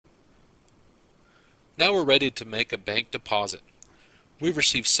Now we're ready to make a bank deposit. We've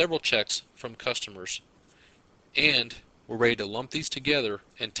received several checks from customers and we're ready to lump these together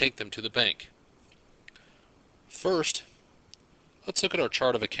and take them to the bank. First, let's look at our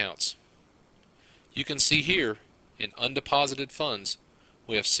chart of accounts. You can see here in undeposited funds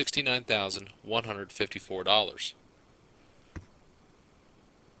we have $69,154.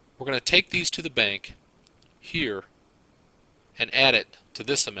 We're going to take these to the bank here and add it to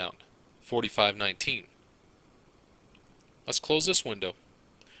this amount, $45.19. Let's close this window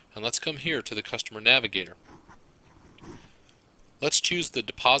and let's come here to the Customer Navigator. Let's choose the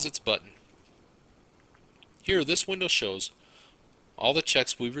Deposits button. Here, this window shows all the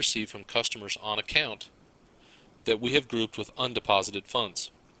checks we've received from customers on account that we have grouped with undeposited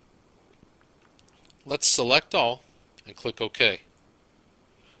funds. Let's select all and click OK.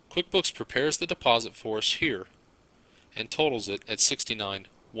 QuickBooks prepares the deposit for us here and totals it at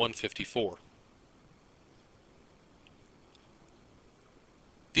 $69,154.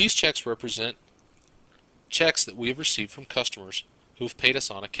 These checks represent checks that we have received from customers who have paid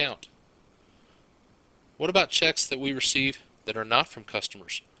us on account. What about checks that we receive that are not from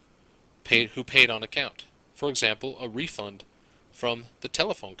customers who paid on account? For example, a refund from the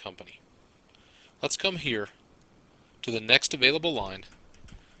telephone company. Let's come here to the next available line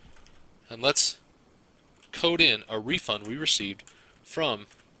and let's code in a refund we received from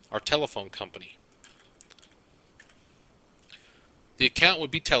our telephone company. The account would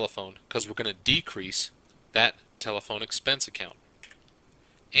be telephone because we're going to decrease that telephone expense account.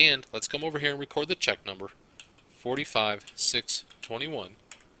 And let's come over here and record the check number, 45,621.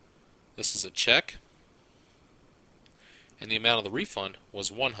 This is a check, and the amount of the refund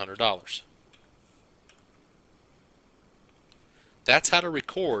was $100. That's how to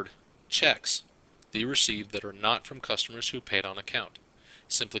record checks that you receive that are not from customers who paid on account.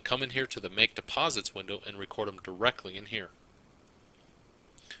 Simply come in here to the Make Deposits window and record them directly in here.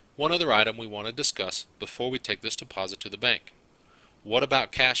 One other item we want to discuss before we take this deposit to the bank. What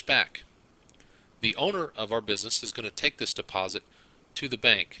about cash back? The owner of our business is going to take this deposit to the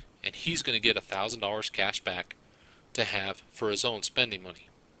bank and he's going to get $1,000 cash back to have for his own spending money.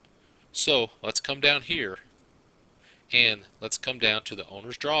 So let's come down here and let's come down to the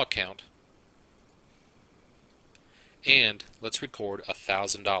owner's draw account and let's record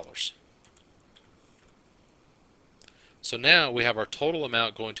 $1,000. So now we have our total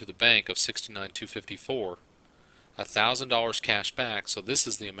amount going to the bank of $69,254, $1,000 cash back, so this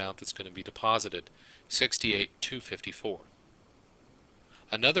is the amount that's going to be deposited, $68,254.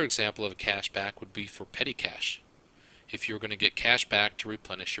 Another example of a cash back would be for petty cash. If you're going to get cash back to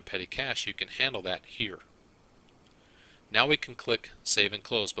replenish your petty cash, you can handle that here. Now we can click Save and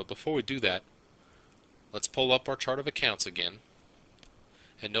Close, but before we do that, let's pull up our chart of accounts again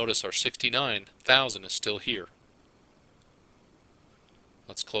and notice our $69,000 is still here.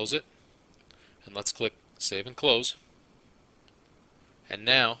 Let's close it and let's click Save and Close. And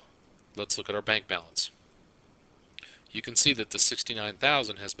now let's look at our bank balance. You can see that the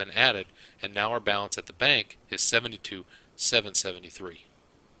 $69,000 has been added and now our balance at the bank is $72,773.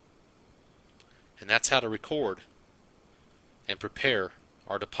 And that's how to record and prepare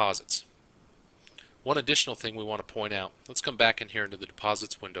our deposits. One additional thing we want to point out, let's come back in here into the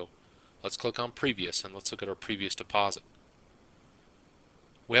Deposits window. Let's click on Previous and let's look at our previous deposit.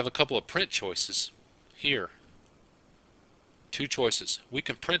 We have a couple of print choices here. Two choices. We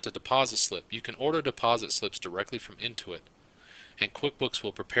can print a deposit slip. You can order deposit slips directly from Intuit, and QuickBooks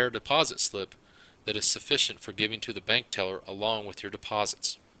will prepare a deposit slip that is sufficient for giving to the bank teller along with your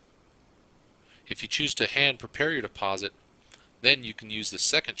deposits. If you choose to hand prepare your deposit, then you can use the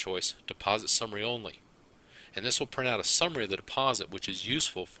second choice, Deposit Summary Only. And this will print out a summary of the deposit which is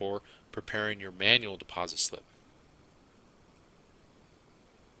useful for preparing your manual deposit slip.